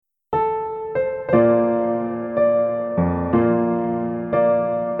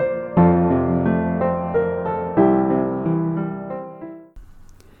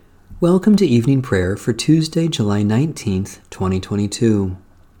Welcome to evening prayer for Tuesday, July 19th, 2022.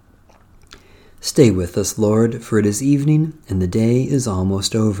 Stay with us, Lord, for it is evening and the day is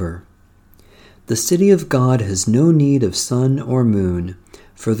almost over. The city of God has no need of sun or moon,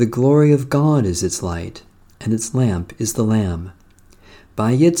 for the glory of God is its light, and its lamp is the Lamb.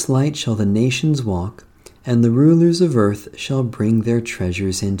 By its light shall the nations walk, and the rulers of earth shall bring their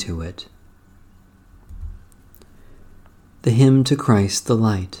treasures into it. The hymn to Christ the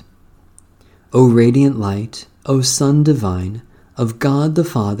Light. O radiant light, O Sun divine, of God the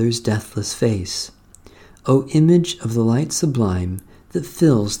Father's deathless face, O image of the light sublime that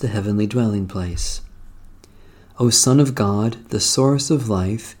fills the heavenly dwelling place. O Son of God, the source of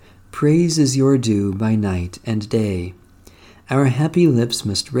life, praise is your due by night and day. Our happy lips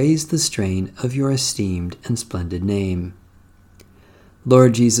must raise the strain of your esteemed and splendid name.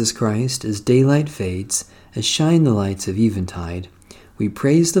 Lord Jesus Christ, as daylight fades, as shine the lights of eventide, we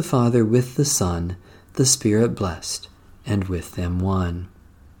praise the Father with the Son, the Spirit blessed, and with them one.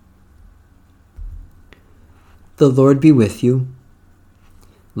 The Lord be with you.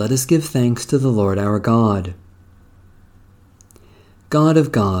 Let us give thanks to the Lord our God. God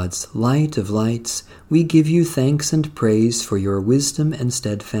of gods, light of lights, we give you thanks and praise for your wisdom and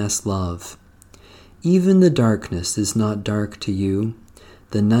steadfast love. Even the darkness is not dark to you.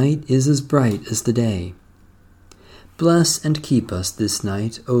 The night is as bright as the day. Bless and keep us this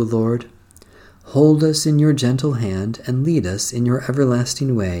night, O Lord. Hold us in your gentle hand and lead us in your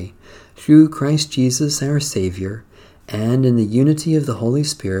everlasting way, through Christ Jesus our Savior, and in the unity of the Holy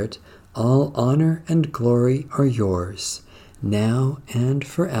Spirit, all honor and glory are yours, now and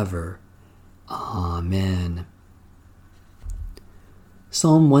forever. Amen.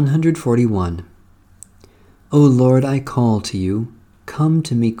 Psalm 141. O Lord, I call to you. Come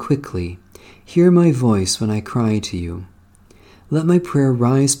to me quickly. Hear my voice when I cry to you. Let my prayer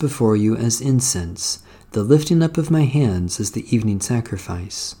rise before you as incense, the lifting up of my hands as the evening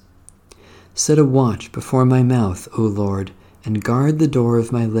sacrifice. Set a watch before my mouth, O Lord, and guard the door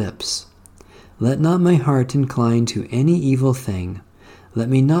of my lips. Let not my heart incline to any evil thing. Let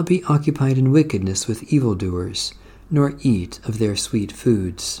me not be occupied in wickedness with evildoers, nor eat of their sweet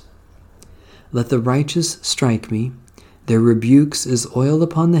foods. Let the righteous strike me. Their rebukes as oil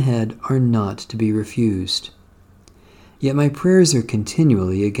upon the head are not to be refused. Yet my prayers are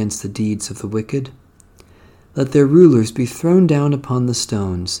continually against the deeds of the wicked. Let their rulers be thrown down upon the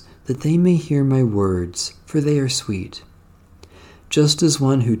stones, that they may hear my words, for they are sweet. Just as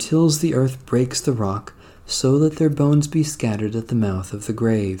one who tills the earth breaks the rock, so let their bones be scattered at the mouth of the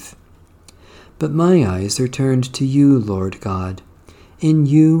grave. But my eyes are turned to you, Lord God. In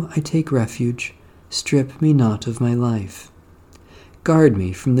you I take refuge. Strip me not of my life. Guard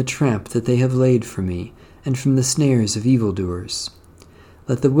me from the trap that they have laid for me, and from the snares of evildoers.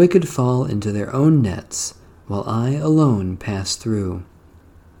 Let the wicked fall into their own nets, while I alone pass through.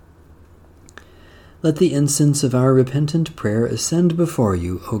 Let the incense of our repentant prayer ascend before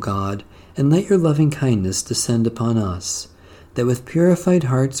you, O God, and let your loving kindness descend upon us, that with purified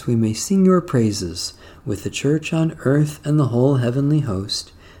hearts we may sing your praises, with the church on earth and the whole heavenly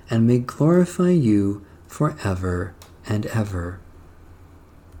host, and may glorify you forever and ever.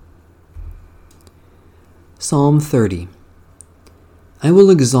 Psalm 30. I will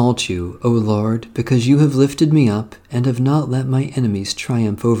exalt you, O Lord, because you have lifted me up and have not let my enemies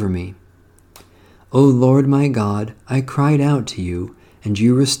triumph over me. O Lord my God, I cried out to you, and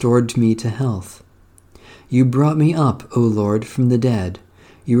you restored me to health. You brought me up, O Lord, from the dead.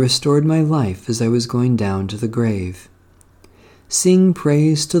 You restored my life as I was going down to the grave. Sing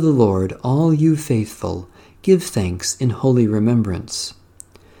praise to the Lord, all you faithful. Give thanks in holy remembrance.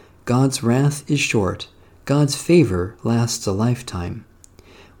 God's wrath is short. God's favor lasts a lifetime.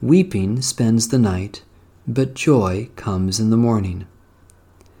 Weeping spends the night, but joy comes in the morning.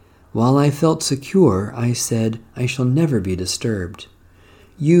 While I felt secure, I said, I shall never be disturbed.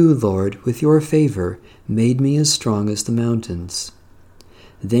 You, Lord, with your favor, made me as strong as the mountains.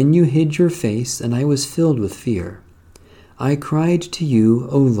 Then you hid your face, and I was filled with fear. I cried to you,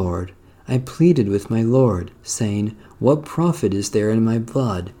 O Lord. I pleaded with my Lord, saying, What profit is there in my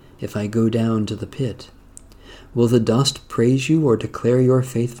blood if I go down to the pit? Will the dust praise you or declare your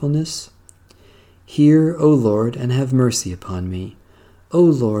faithfulness? Hear, O Lord, and have mercy upon me. O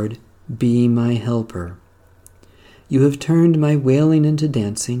Lord, be my helper. You have turned my wailing into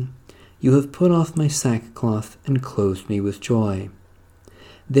dancing. You have put off my sackcloth and clothed me with joy.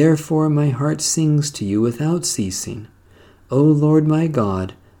 Therefore my heart sings to you without ceasing. O Lord my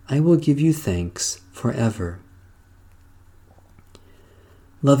God, I will give you thanks forever.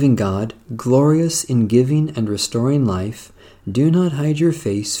 Loving God, glorious in giving and restoring life, Do not hide your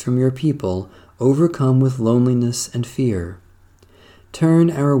face from your people, overcome with loneliness and fear. Turn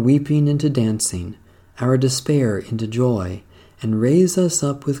our weeping into dancing, our despair into joy, and raise us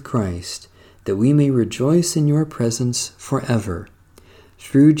up with Christ, that we may rejoice in your presence forever.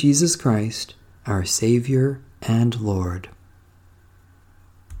 Through Jesus Christ, our Savior and Lord.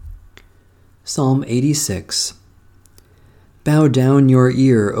 Psalm 86. Bow down your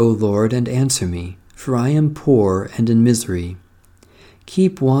ear, O Lord, and answer me, for I am poor and in misery.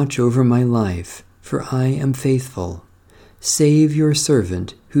 Keep watch over my life, for I am faithful. Save your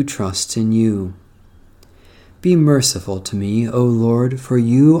servant who trusts in you. Be merciful to me, O Lord, for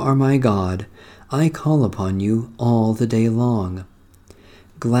you are my God. I call upon you all the day long.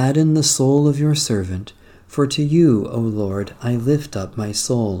 Gladden the soul of your servant, for to you, O Lord, I lift up my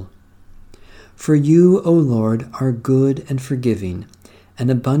soul. For you, O Lord, are good and forgiving, and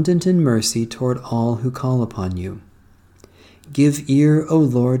abundant in mercy toward all who call upon you. Give ear, O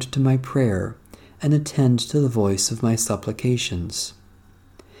Lord, to my prayer, and attend to the voice of my supplications.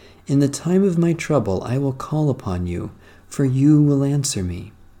 In the time of my trouble I will call upon you, for you will answer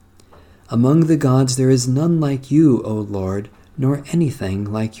me. Among the gods there is none like you, O Lord, nor anything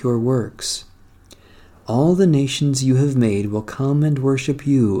like your works. All the nations you have made will come and worship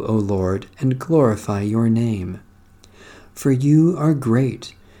you, O Lord, and glorify your name. For you are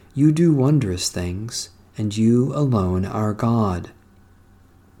great, you do wondrous things, and you alone are God.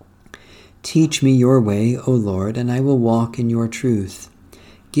 Teach me your way, O Lord, and I will walk in your truth.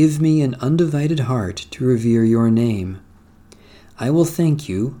 Give me an undivided heart to revere your name. I will thank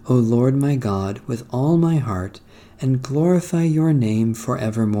you, O Lord my God, with all my heart, and glorify your name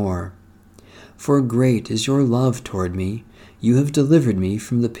forevermore. For great is your love toward me. You have delivered me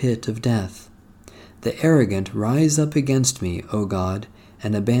from the pit of death. The arrogant rise up against me, O God,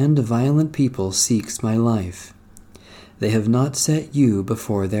 and a band of violent people seeks my life. They have not set you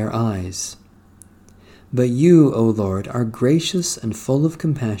before their eyes. But you, O Lord, are gracious and full of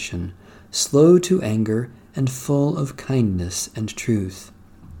compassion, slow to anger, and full of kindness and truth.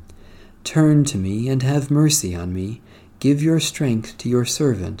 Turn to me and have mercy on me. Give your strength to your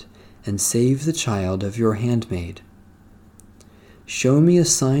servant, and save the child of your handmaid. Show me a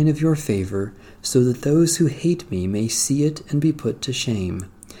sign of your favor, so that those who hate me may see it and be put to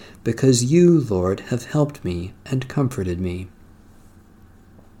shame, because you, Lord, have helped me and comforted me.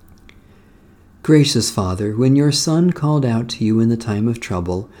 Gracious Father, when your Son called out to you in the time of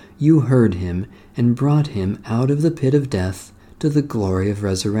trouble, you heard him and brought him out of the pit of death to the glory of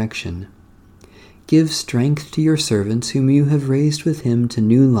resurrection. Give strength to your servants whom you have raised with him to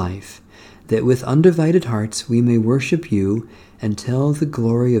new life, that with undivided hearts we may worship you and tell the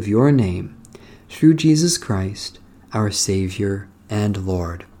glory of your name, through Jesus Christ, our Savior and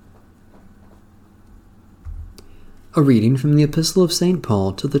Lord. A reading from the Epistle of St.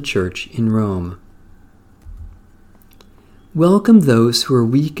 Paul to the Church in Rome. Welcome those who are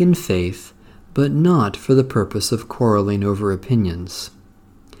weak in faith, but not for the purpose of quarreling over opinions.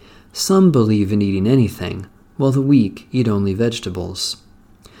 Some believe in eating anything, while the weak eat only vegetables.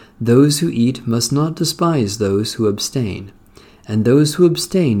 Those who eat must not despise those who abstain, and those who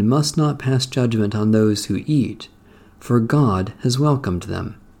abstain must not pass judgment on those who eat, for God has welcomed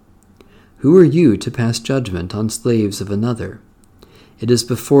them. Who are you to pass judgment on slaves of another? It is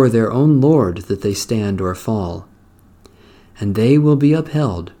before their own Lord that they stand or fall. And they will be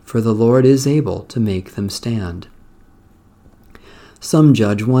upheld, for the Lord is able to make them stand. Some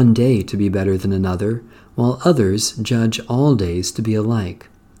judge one day to be better than another, while others judge all days to be alike.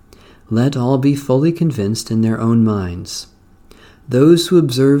 Let all be fully convinced in their own minds. Those who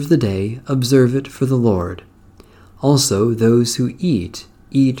observe the day observe it for the Lord. Also those who eat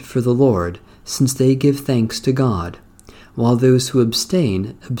for the Lord, since they give thanks to God, while those who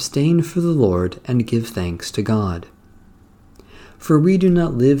abstain for the Lord and give thanks to God. For we do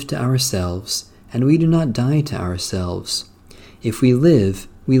not live to ourselves, and we do not die to ourselves. If we live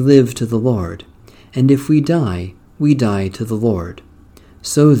to the Lord, and if we die to the Lord.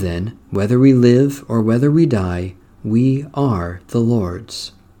 So then, whether we live or whether we die, we are the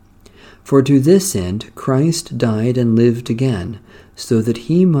Lord's. For to this end Christ died and lived again, so that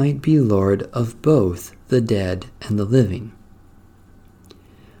he might be Lord of both the dead and the living.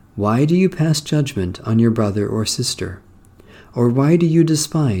 Why do you pass judgment on your brother or sister? Or why do you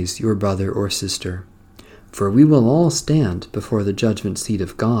despise your brother or sister? For we will all stand before the judgment seat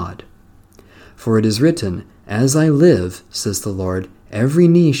of God. For it is written, As I live, says the Lord, every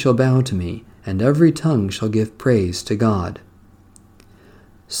knee shall bow to me, and every tongue shall give praise to God.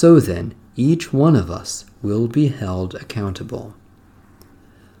 So then, each one of us will be held accountable.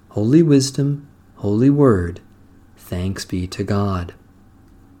 Holy Wisdom, Holy Word, Thanks be to God.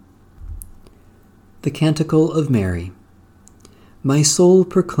 The Canticle of Mary. My soul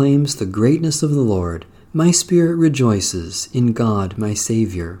proclaims the greatness of the Lord. My spirit rejoices in God my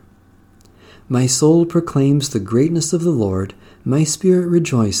Saviour. My soul proclaims the greatness of the Lord. My spirit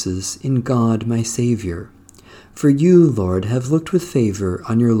rejoices in God my Saviour. For you, Lord, have looked with favor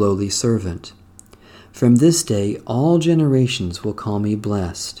on your lowly servant. From this day all generations will call me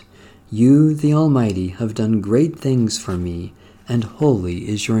blessed. You, the Almighty, have done great things for me, and holy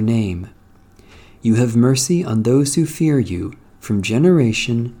is your name. You have mercy on those who fear you, from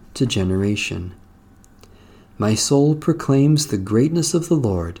generation to generation. My soul proclaims the greatness of the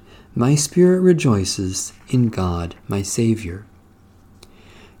Lord. My spirit rejoices in God my Saviour.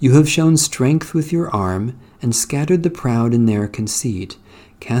 You have shown strength with your arm, and scattered the proud in their conceit,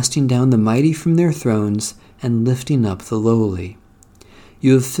 casting down the mighty from their thrones, and lifting up the lowly.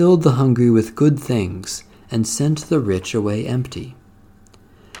 You have filled the hungry with good things, and sent the rich away empty.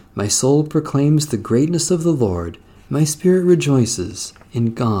 My soul proclaims the greatness of the Lord. My spirit rejoices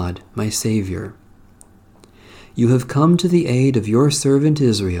in God my Saviour. You have come to the aid of your servant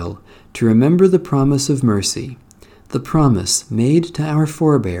Israel, to remember the promise of mercy, the promise made to our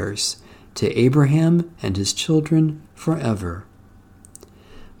forebears, to Abraham and his children forever.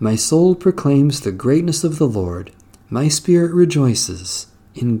 My soul proclaims the greatness of the Lord. My spirit rejoices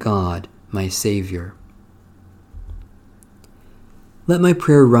in God my Saviour. Let my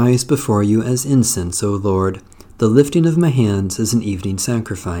prayer rise before you as incense, O Lord, the lifting of my hands as an evening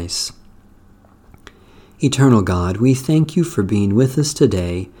sacrifice. Eternal God, we thank you for being with us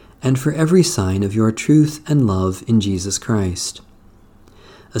today and for every sign of your truth and love in Jesus Christ.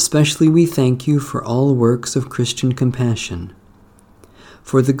 Especially we thank you for all works of Christian compassion,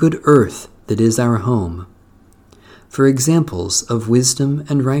 for the good earth that is our home, for examples of wisdom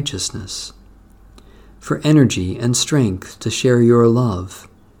and righteousness, for energy and strength to share your love,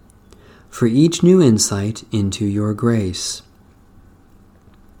 for each new insight into your grace.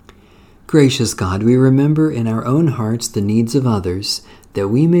 Gracious God, we remember in our own hearts the needs of others, that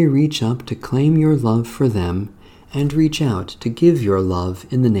we may reach up to claim your love for them and reach out to give your love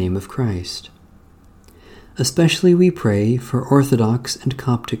in the name of Christ. Especially we pray for Orthodox and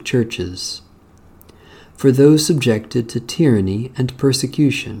Coptic churches, for those subjected to tyranny and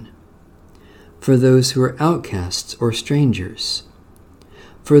persecution, for those who are outcasts or strangers,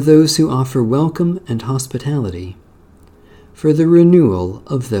 for those who offer welcome and hospitality, for the renewal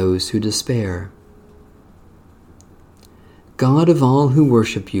of those who despair. God of all who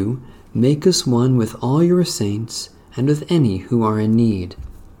worship you, make us one with all your saints and with any who are in need.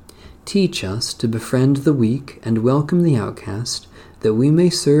 Teach us to befriend the weak and welcome the outcast, that we may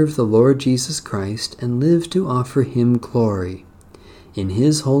serve the Lord Jesus Christ and live to offer him glory. In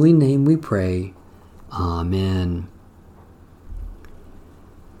his holy name we pray. Amen.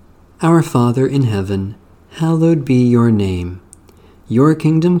 Our Father in heaven, hallowed be your name. Your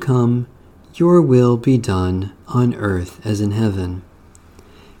kingdom come, your will be done on earth as in heaven.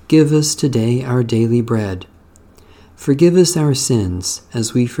 Give us today our daily bread. Forgive us our sins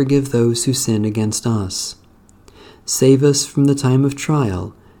as we forgive those who sin against us. Save us from the time of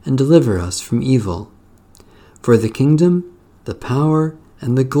trial and deliver us from evil. For the kingdom, the power,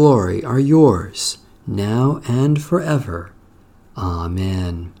 and the glory are yours, now and forever.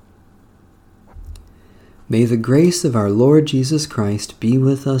 Amen. May the grace of our Lord Jesus Christ be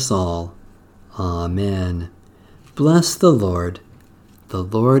with us all. Amen. Bless the Lord. The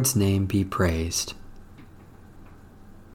Lord's name be praised.